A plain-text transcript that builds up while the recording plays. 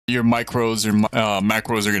your micros or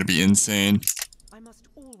macros are gonna be insane.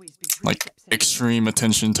 Like extreme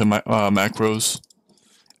attention to my macros.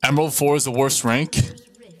 Emerald 4 is the worst rank.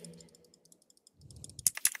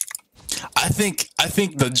 I think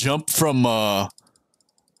the jump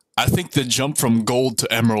from gold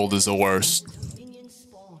to emerald is the worst.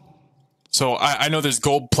 So I know there's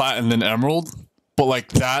gold, plat, and then emerald, but like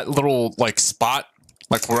that little like spot,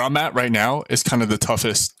 like where I'm at right now, is kind of the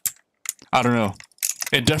toughest. I don't know.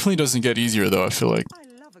 It definitely doesn't get easier though. I feel like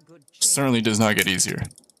certainly does not get easier.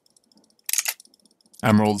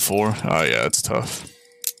 Emerald 4. Oh yeah, it's tough.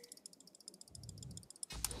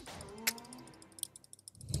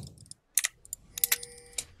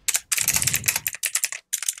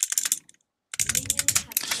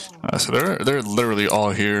 So they're literally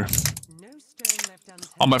all here.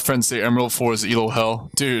 All my friends say Emerald 4 is elo hell,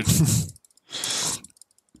 dude.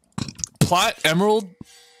 Plat, Emerald,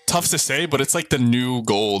 tough to say, but it's like the new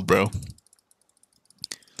gold, bro.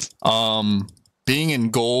 Being in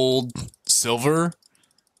gold, silver,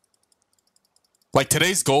 like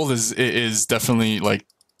today's gold is definitely like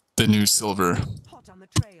the new silver.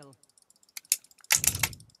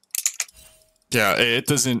 Yeah, it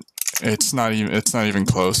doesn't. It's not even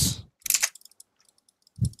close.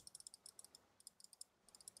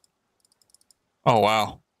 Oh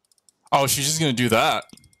wow. Oh, she's just gonna do that.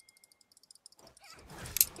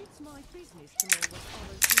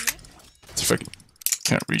 If I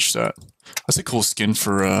can't reach that. That's a cool skin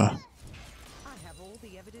for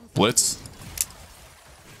Blitz.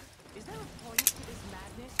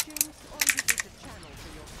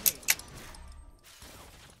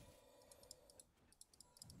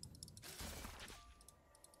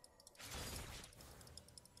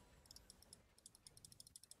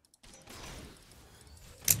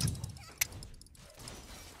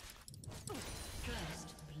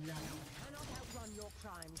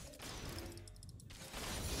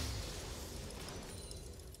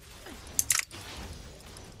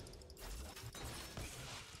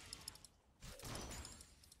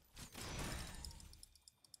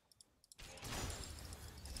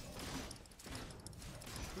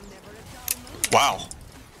 Wow.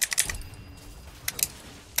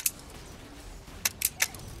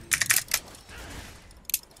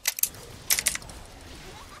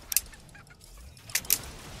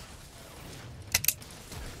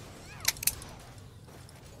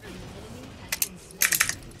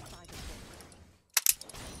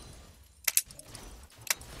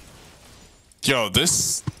 Yo,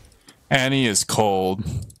 this Annie is cold.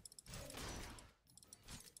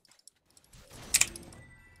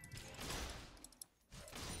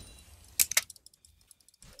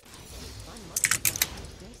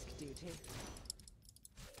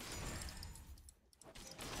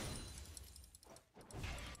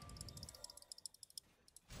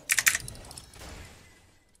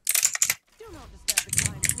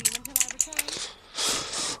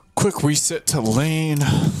 Quick reset to lane.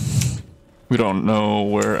 We don't know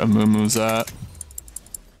where Amumu's at.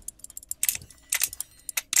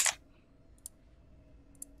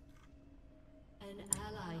 An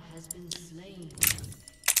ally has been slain.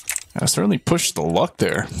 I certainly pushed the luck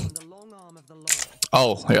there.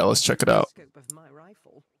 Oh, yeah, let's check it out.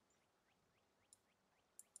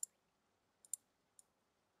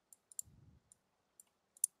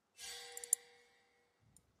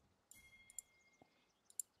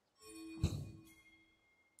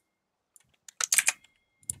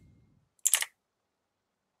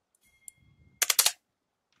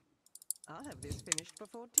 I'll have this finished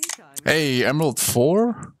before tea time. Hey, Emerald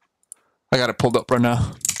 4? I got it pulled up right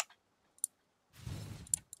now.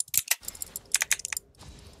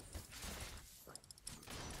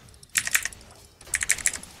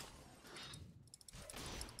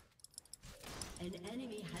 An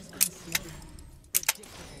enemy has been slain.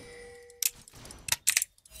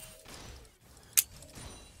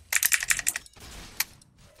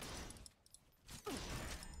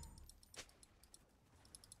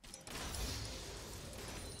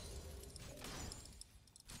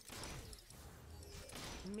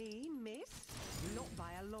 Me miss? Not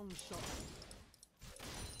by a long shot.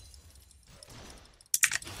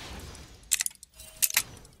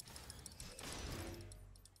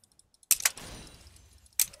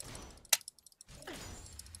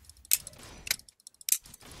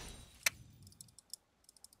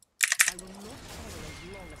 I will not tolerate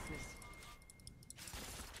lawlessness.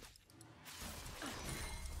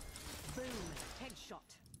 Boom, headshot.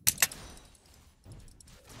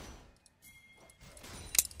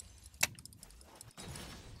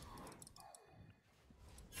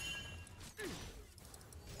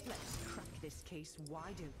 Let's crack this case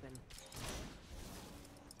wide open.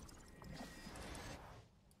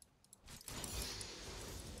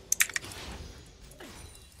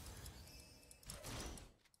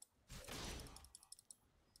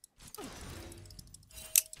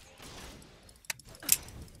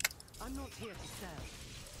 I'm not here to serve.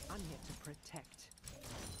 I'm here to protect.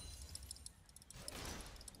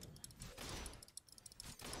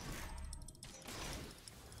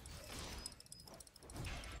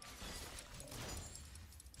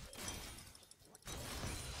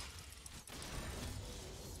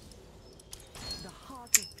 The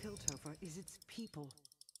heart of Piltover is its people.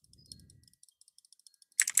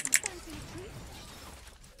 Fancy a treat?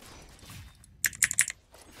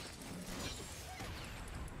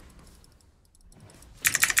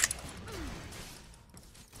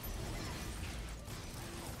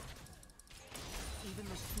 Even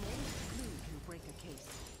the smallest clue can break a case.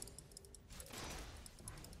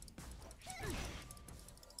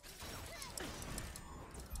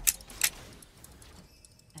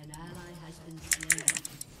 An ally has been slain.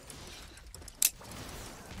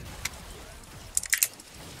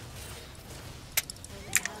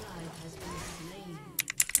 An ally has been slain.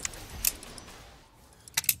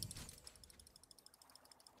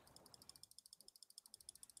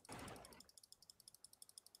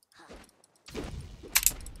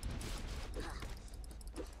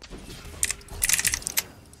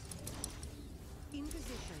 In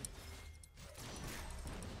position.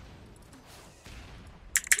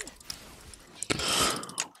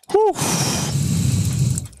 Whew.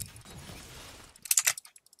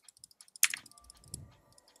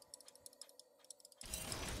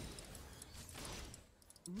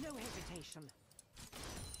 No hesitation.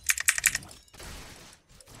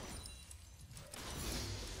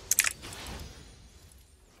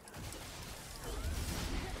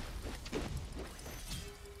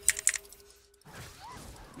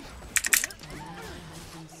 An ally has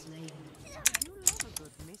been slain. You love a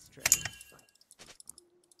good mistress.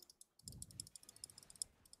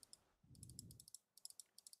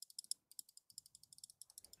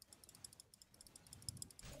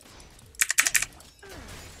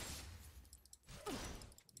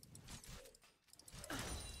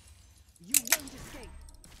 You won't escape.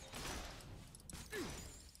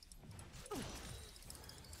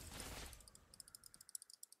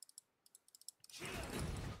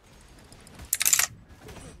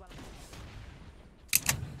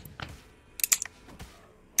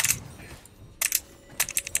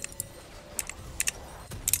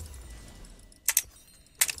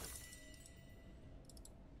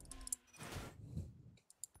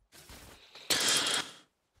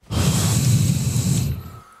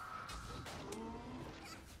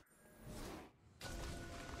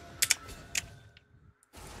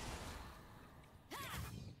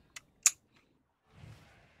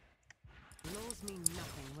 Laws mean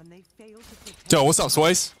nothing when they fail to protect. Yo, what's up,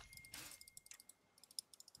 Swice?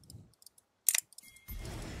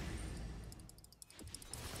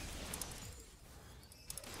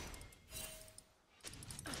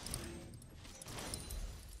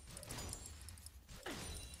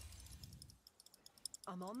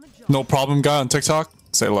 I'm on the job. No problem, guy on TikTok?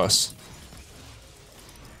 Say less.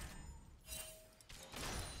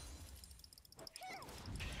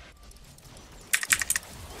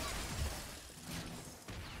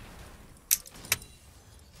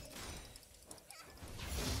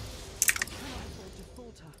 Cannot afford to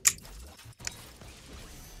falter.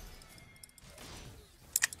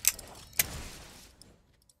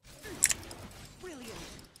 Brilliant.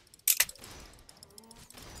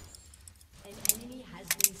 An enemy has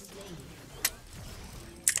been slain.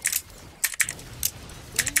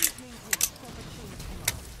 Always maintain a proper chain of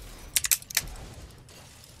command.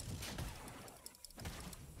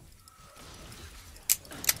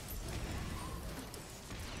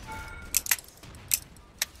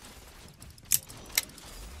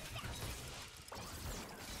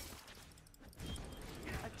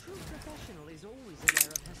 A true professional is always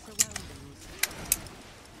aware of her surroundings.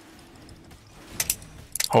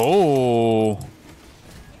 Oh.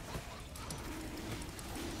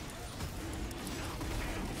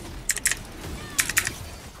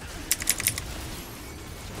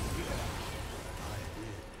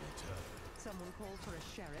 Someone call for a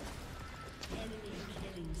sheriff. Enemy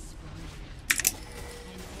killing spree.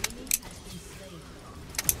 An enemy has been slain.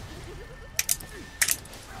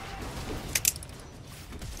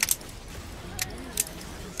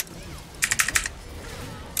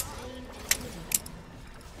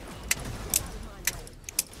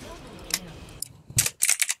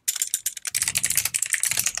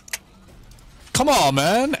 Come on,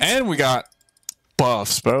 man. And we got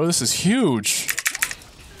buffs, bro. This is huge.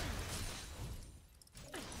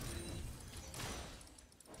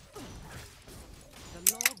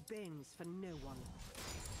 The law bends for no one.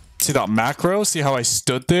 See that macro? See how I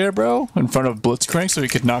stood there, bro? In front of Blitzcrank so he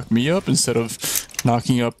could knock me up instead of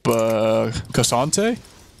knocking up Cassante?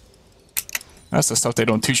 That's the stuff they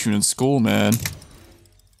don't teach you in school, man.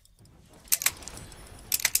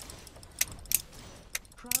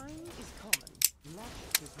 Crime is common.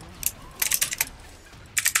 Logic is rare.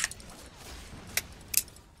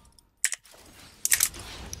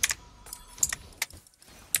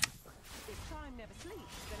 If crime never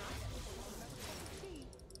sleeps, then I never sleep.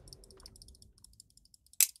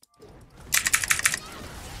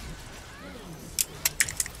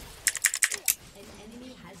 An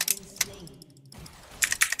enemy has been slain.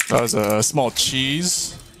 That was a small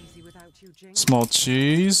cheese. Easy without you, Jinx. Small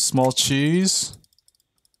cheese. Small cheese.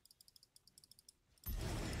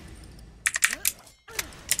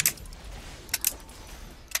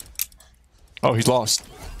 Oh, he's lost.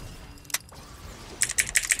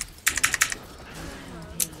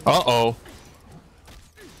 Uh-oh.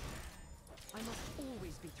 I must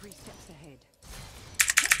always be 3 steps ahead.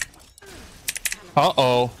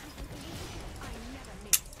 Uh-oh. I never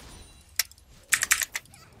miss.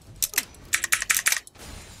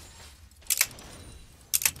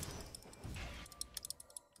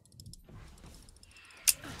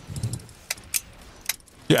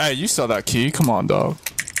 Yeah, hey, you saw that key. Come on, dog.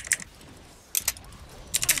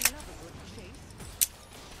 I love a good chase.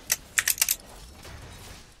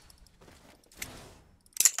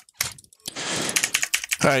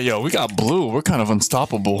 Hey, yo, we got blue. We're kind of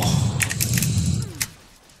unstoppable.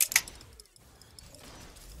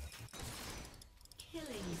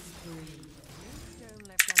 Killing spree. Stone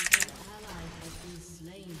left unburned. Ally has been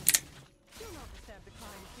slain. Do not disturb the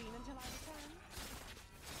crime scene until I return.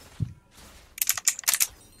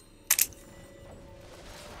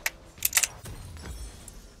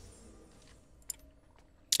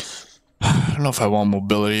 I don't know if I want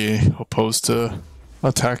mobility opposed to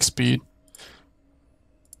attack speed.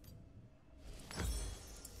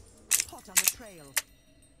 Hot on the trail.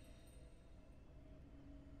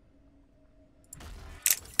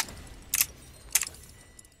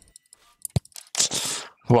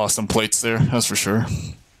 Lost some plates there, that's for sure.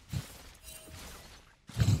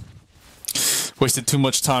 Wasted too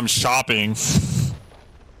much time shopping.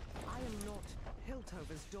 I am not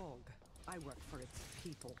Hiltover's dog. I work for its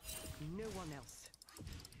people. No one else.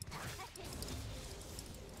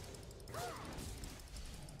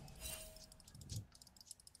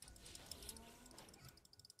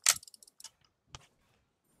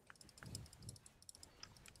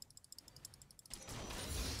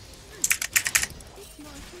 It's my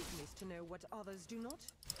business to know what others do not.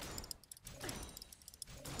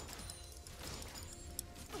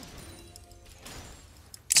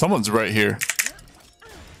 Someone's right here.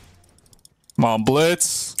 Come on,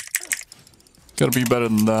 Blitz. Gotta be better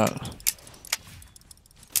than that.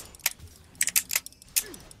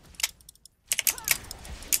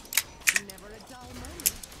 Never a dull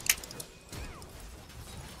moment.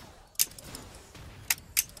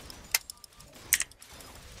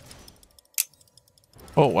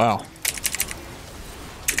 Oh, wow.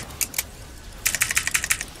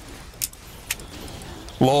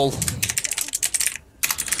 Lol.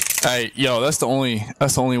 Hey, yo, that's the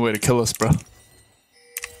only way to kill us, bro.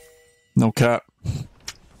 No cap.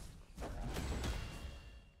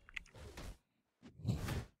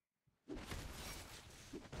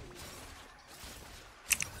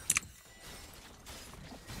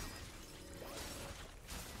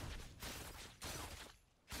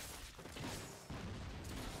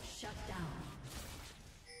 Shut down.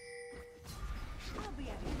 I'll be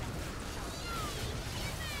at it.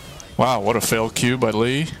 Wow, what a failed Q by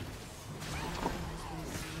Lee.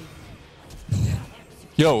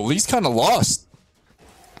 Yo, Lee's kind of lost.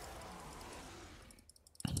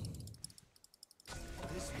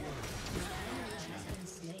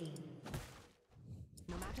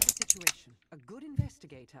 No matter the situation, a good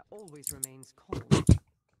investigator always remains calm.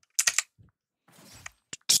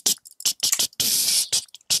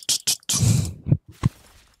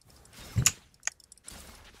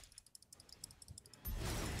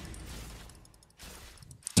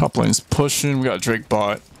 Top lane's pushing. We got Drake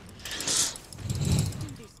bot. Do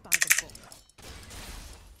this by the book.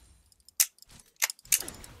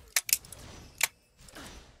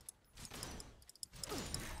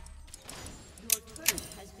 Your turret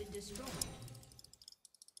has been destroyed.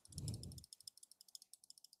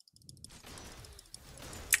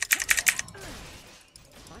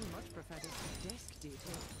 I much prefer this to desk duty.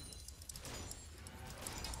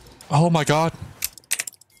 Oh my god.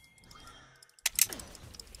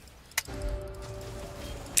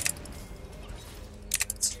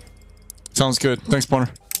 Sounds good. Thanks, Bonner.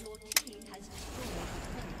 Your team has destroyed a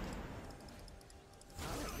turret.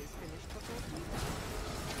 I'll have this finished before you.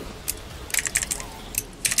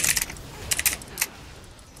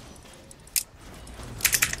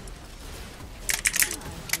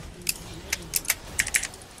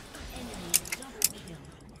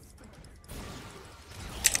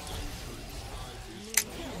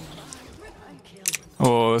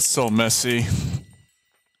 that's so messy.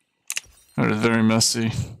 That is very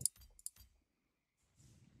messy.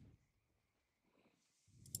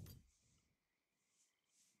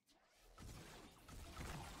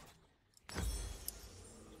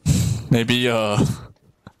 Maybe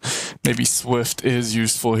maybe Swift is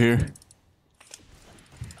useful here.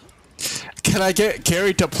 Can I get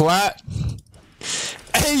carried to plat?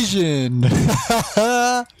 Asian!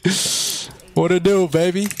 What it do,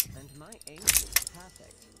 baby? And my aim is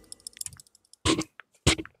perfect.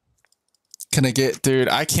 Can I get, dude,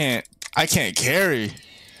 I can't carry.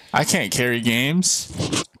 I can't carry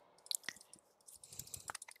games.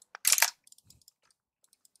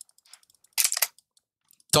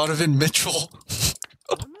 Donovan Mitchell.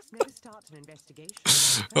 One must never start an investigation.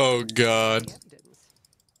 Oh god. The evidence.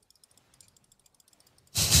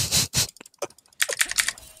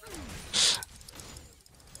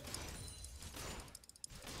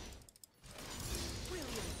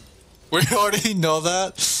 We already know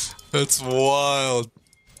that? That's wild.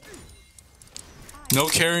 No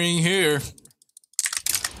carrying here.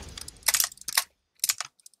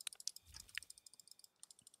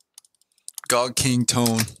 God King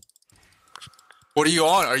Tone. What are you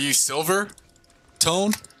on? Are you silver?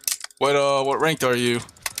 Tone? What ranked are you?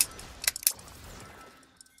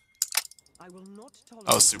 I will not tolerate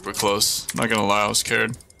I was super close. Not gonna lie, I was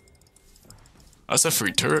scared. That's a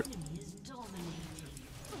free turret.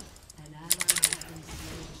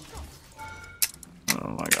 Oh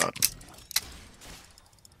my god.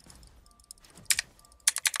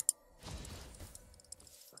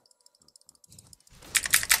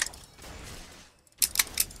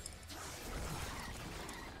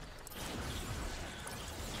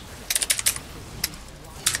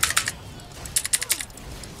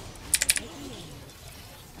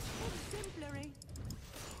 exemplary.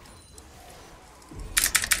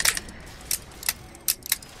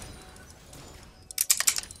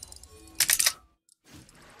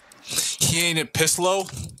 He ain't at Pislow?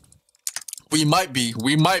 We might be.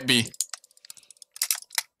 We might be.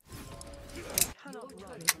 Cannot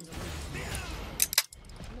run.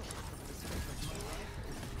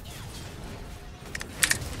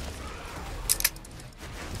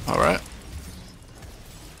 Alright.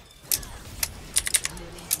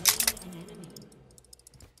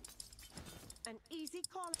 An easy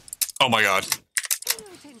call. Oh my god. Pay no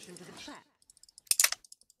attention to the trap.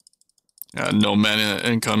 Yeah, no mana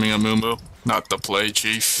incoming on Mumu. Not the play,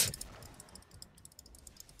 chief.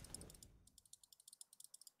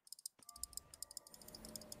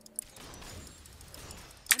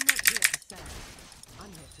 I'm not here to serve. I'm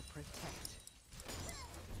here to protect.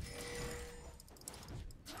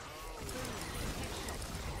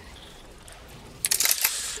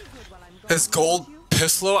 Be good while I'm gone, Is gold won't you?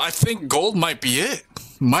 Pislow? I think gold might be it.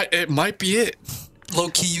 It might be it. Low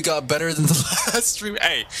key, you got better than the last stream.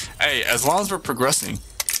 Hey, as long as we're progressing,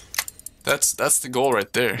 that's the goal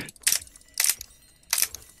right there.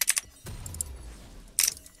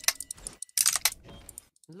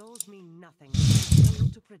 Laws mean nothing. Fail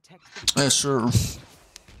to protect the Yeah, sure.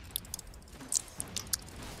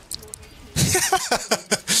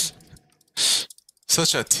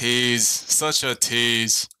 Such a tease. Such a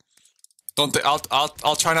tease. Don't think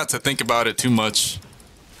I'll try not to think about it too much.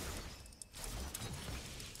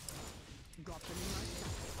 got them in my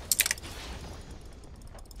sight.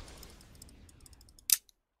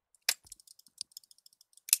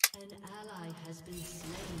 An ally has been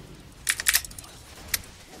slain.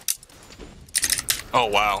 Oh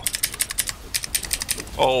wow.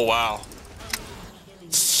 Oh wow.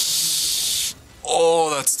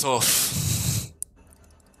 Oh, that's tough.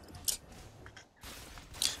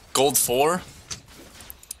 Gold 4?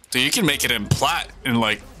 Dude, you can make it in plat in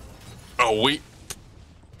like a week.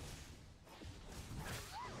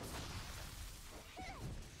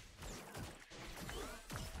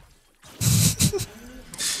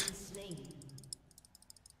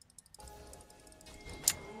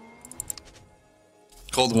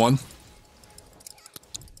 Gold 1.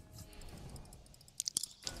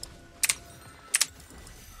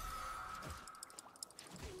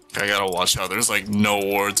 I gotta watch out. There's like no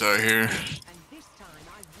wards out here. And this time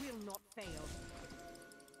I will not fail.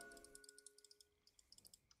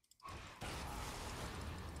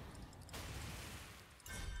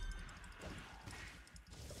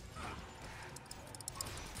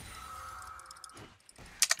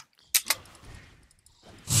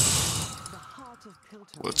 The heart of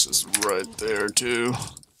Piltover. Which is right there too.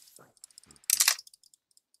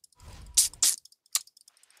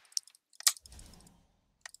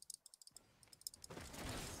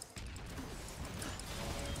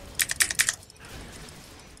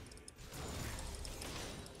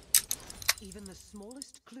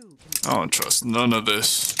 smallest clue I don't trust none of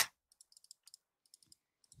this.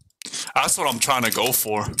 That's what I'm trying to go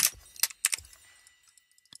for.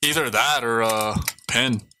 Either that or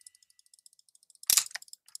pin.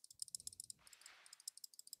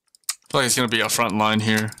 I feel like it's gonna be a front line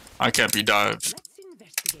here. I can't be dived. Let's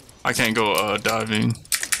investigate. I can't go diving.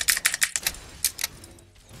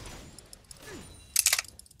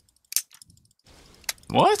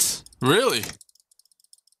 What? Really?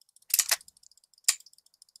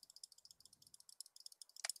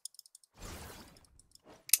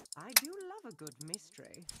 I do love a good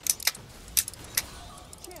mystery.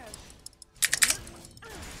 Cheers.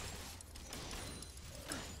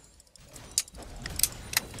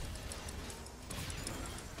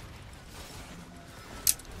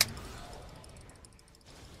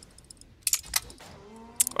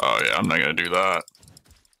 Oh yeah, I'm not gonna do that.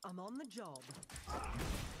 I'm on the job.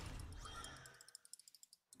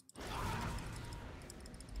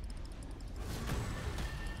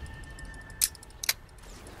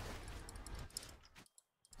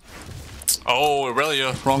 Oh,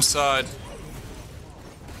 Aurelia, wrong side.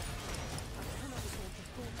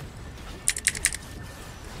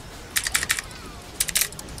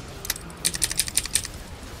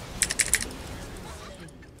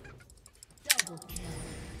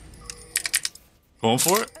 Going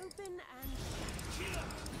for it? Open and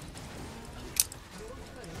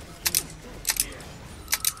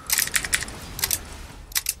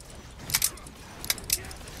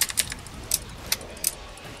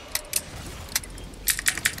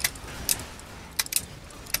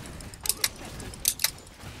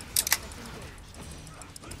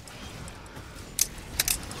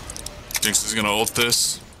Jinx is gonna ult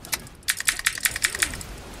this.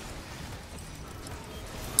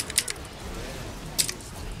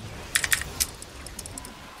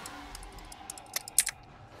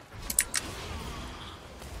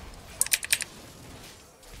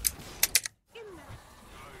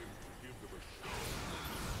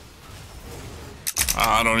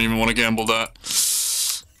 I don't even want to gamble that.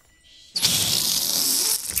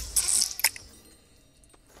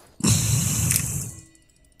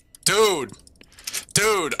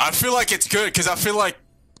 Dude, I feel like it's good because I feel like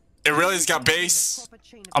Aurelia's got base. proper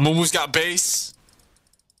chain of Amumu's got base.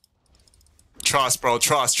 Trust, bro.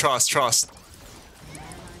 Trust.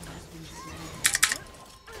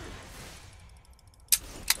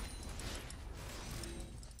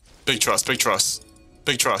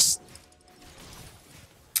 Big trust.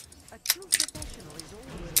 a true professional is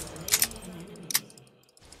always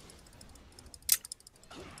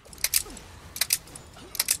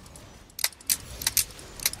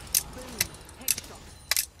headshot.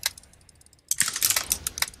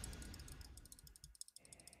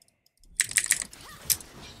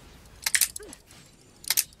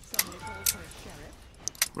 Somebody call for a sheriff.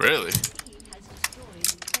 Really?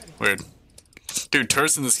 Weird. Dude,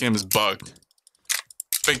 turrets in this game is bugged.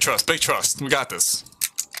 Big trust. We got this.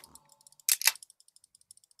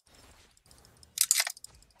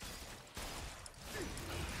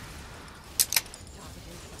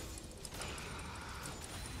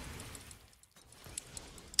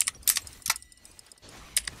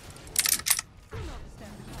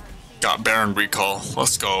 Got Baron recall.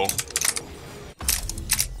 Let's go.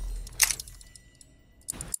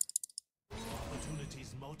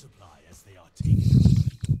 Opportunities multiply as they are taken.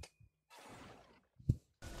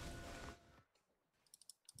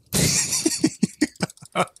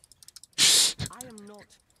 I am not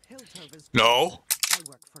Hiltover's. No, I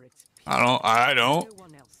work for its people. I don't. No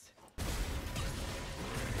one else.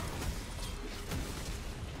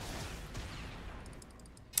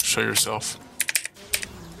 Show yourself.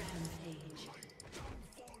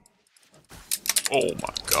 Oh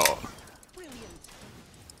my god. Brilliant.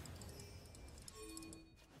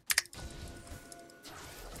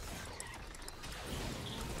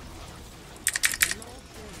 The law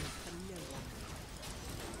bends to no one.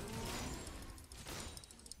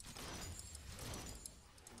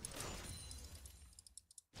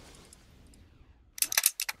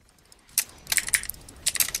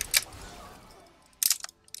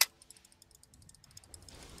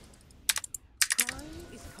 Crime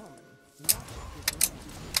is common. Love is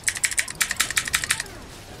love.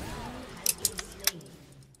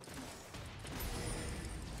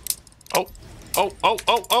 Oh.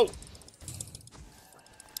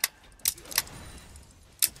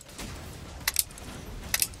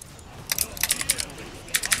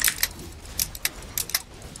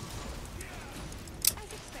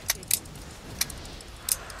 As expected.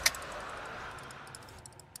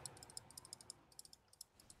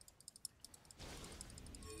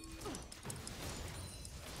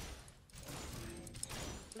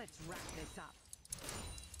 Let's wrap this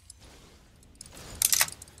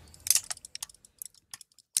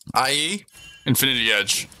up. IE, Infinity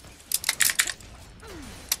Edge.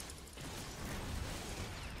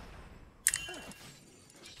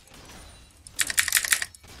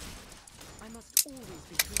 I must always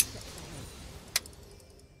be 2 steps ahead.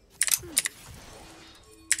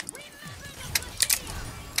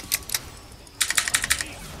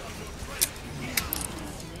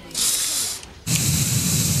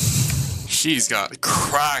 She's got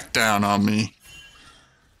cracked down on me.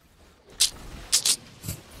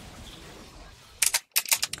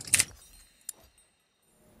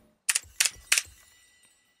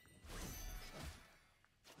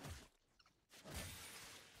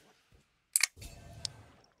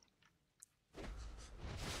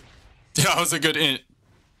 Yeah, that was a good int.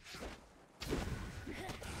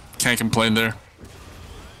 Can't complain there.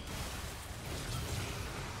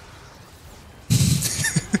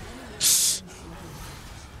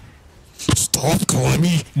 Stop calling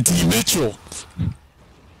me D. Mitchell.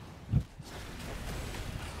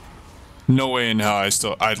 No way in hell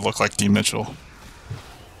I'd look like D. Mitchell. Seems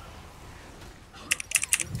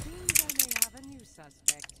I may have a new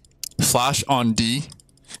suspect. Flash on D.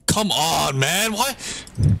 Come on, man. What?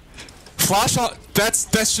 Flash on. That's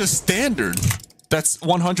just standard. That's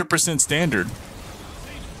 100% standard.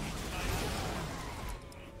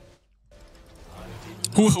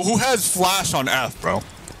 Who has flash on F, bro?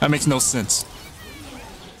 That makes no sense.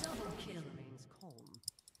 Remains calm.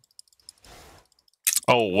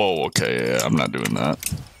 Oh, whoa, okay, yeah, I'm not doing that.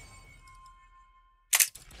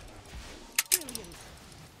 Brilliant.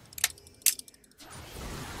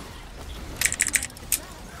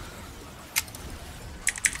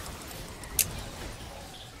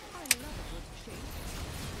 I love a good chase.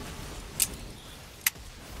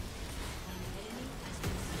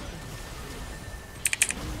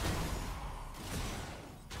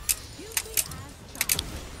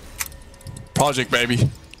 Project, baby.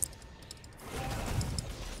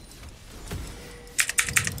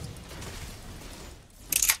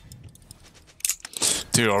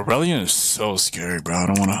 Dude, Aurelion is so scary, bro. I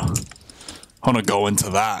don't wanna go into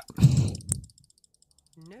that.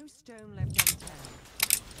 No stone left unturned.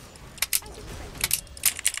 As expected.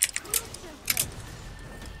 Not so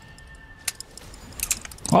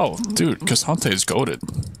close. Oh, dude, Cassante is goated.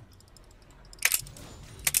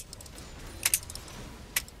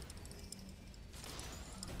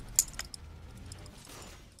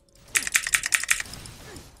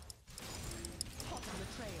 Hot on the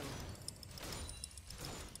trail.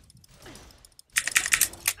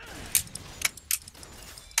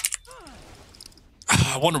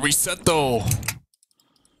 I want to reset though.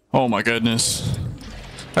 Oh my goodness.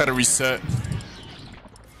 I gotta reset.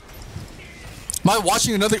 Am I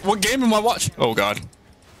watching another? What game am I watching? Oh god.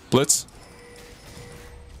 Blitz?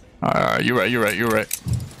 You're right.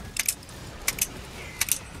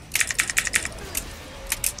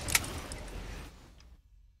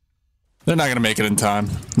 They're not gonna make it in time.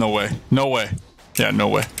 No way. Yeah, no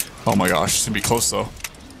way. Oh my gosh, it's gonna be close though.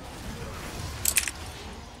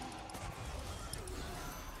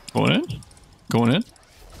 Going in?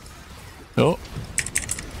 Oh.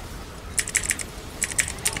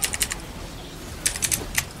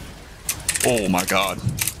 Oh my god.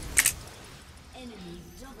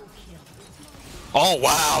 Oh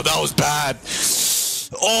wow, that was bad.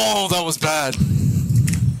 Oh, that was bad.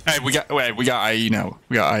 Hey, we got IE now.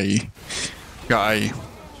 We got IE.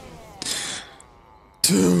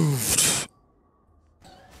 Dude.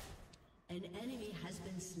 An enemy has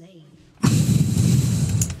been slain.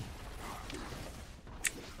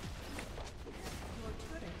 Your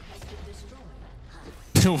turret has been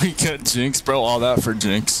destroyed. We get Jinx, bro. All that for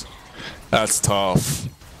Jinx. That's tough.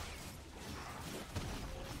 Your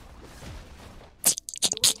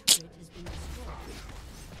turret has been destroyed.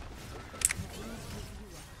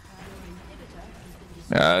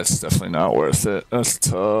 Yeah, it's definitely not worth it. That's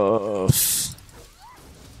tough.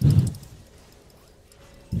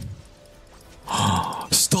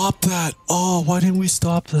 Stop that. Oh, why didn't we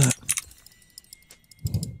stop that?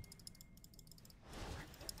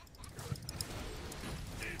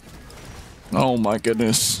 Oh my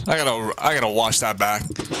goodness. I gotta watch that back.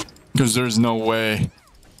 Because there's no way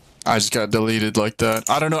I just got deleted like that.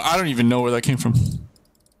 I don't know. I don't even know where that came from.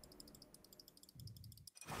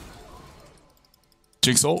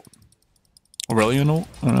 Jinx ult? Aurelion ult?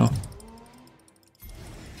 I don't know.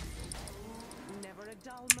 Never a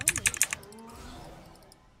dull moment.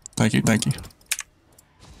 Thank you.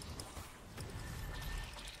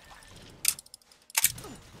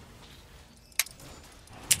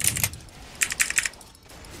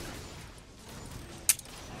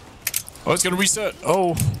 Oh, it's gonna reset.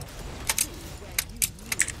 Oh.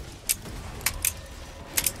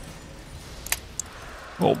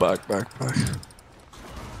 Oh, back.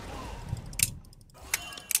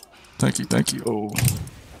 Thank you. Oh.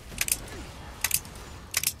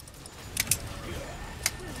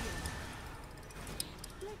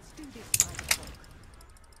 Let's do this by the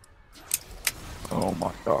book. Oh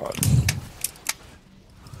my god.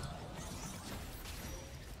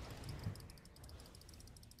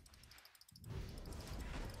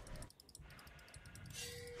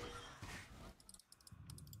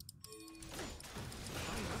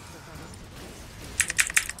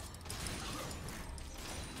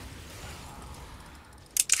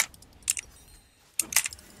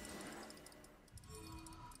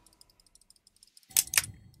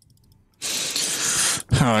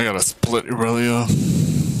 Oh, I gotta split Aurelia. I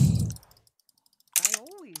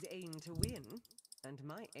always aim to win, and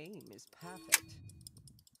my aim is perfect.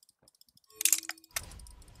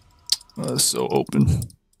 That's so open.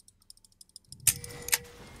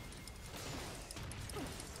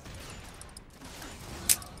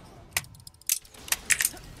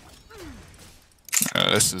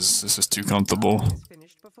 This is too comfortable. It's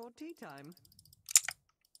finished before tea time.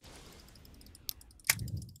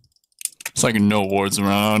 It's like no wards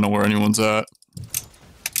around. I don't know where anyone's at. Be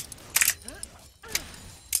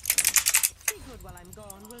good while I'm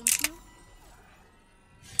gone, won't you?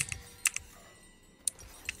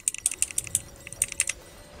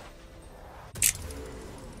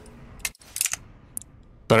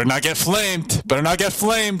 Better not get flamed. Better not get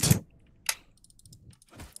flamed.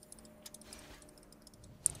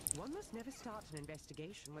 One must never start an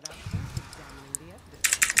investigation without first examining the evidence.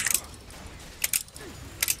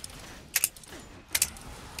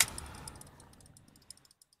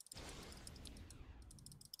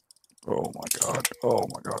 Oh my god. Oh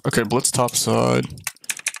my god. Okay, blitz top side.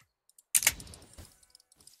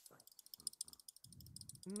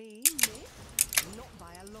 Me, miss? Not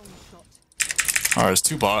by a long shot. Alright, there's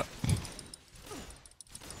 2 bot.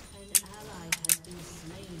 An ally has been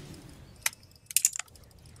slain.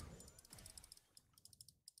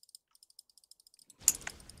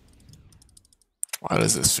 Why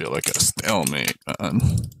does this feel like a stalemate, man?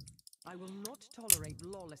 I will not tolerate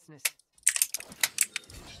lawlessness.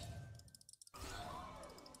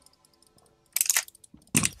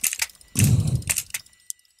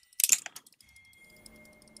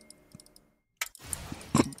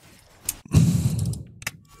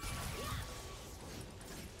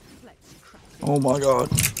 Let's crack it. Oh my god.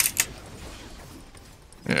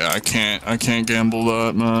 Yeah, I can't gamble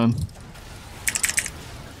that, man.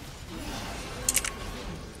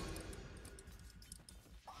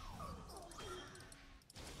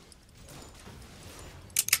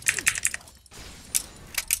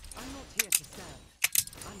 I'm not here to serve.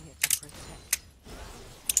 I'm here to protect.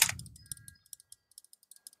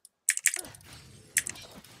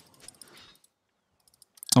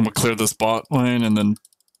 I'm gonna clear this bot lane and then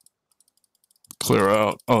clear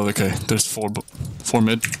out. Oh, okay. There's 4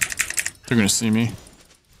 mid. They're gonna see me.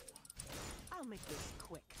 I'll make this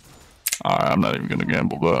quick. Alright, I'm not even gonna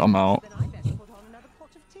gamble, but I'm out. Then I best put on another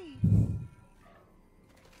pot of tea.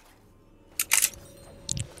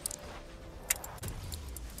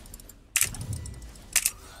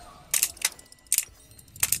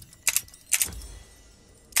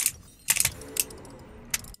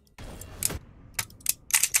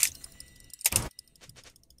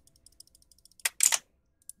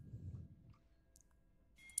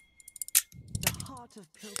 The heart of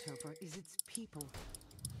Piltover is its people.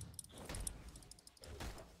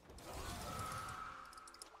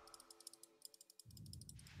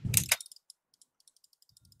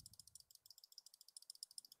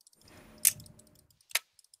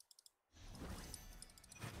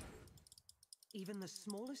 Even the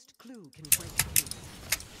smallest clue can break the peace.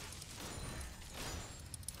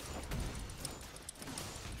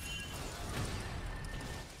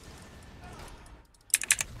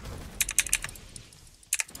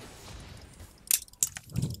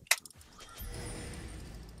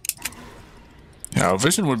 Yeah,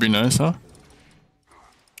 vision would be nice, huh?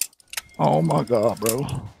 Oh my god, bro.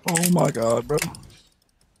 Oh my god, bro.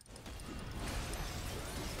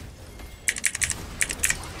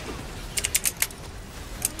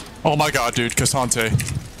 Oh my god, dude. Cassante.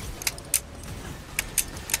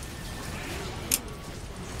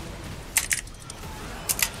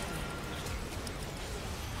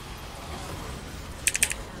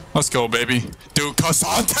 Let's go, baby. Dude,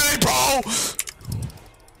 Cassante, bro!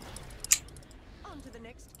 On to the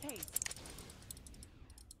next case.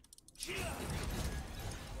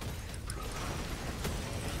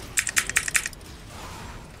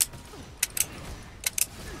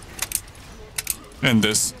 End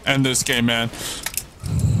this game, man. Team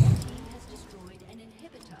has destroyed an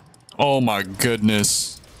inhibitor. Oh my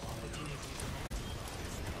goodness.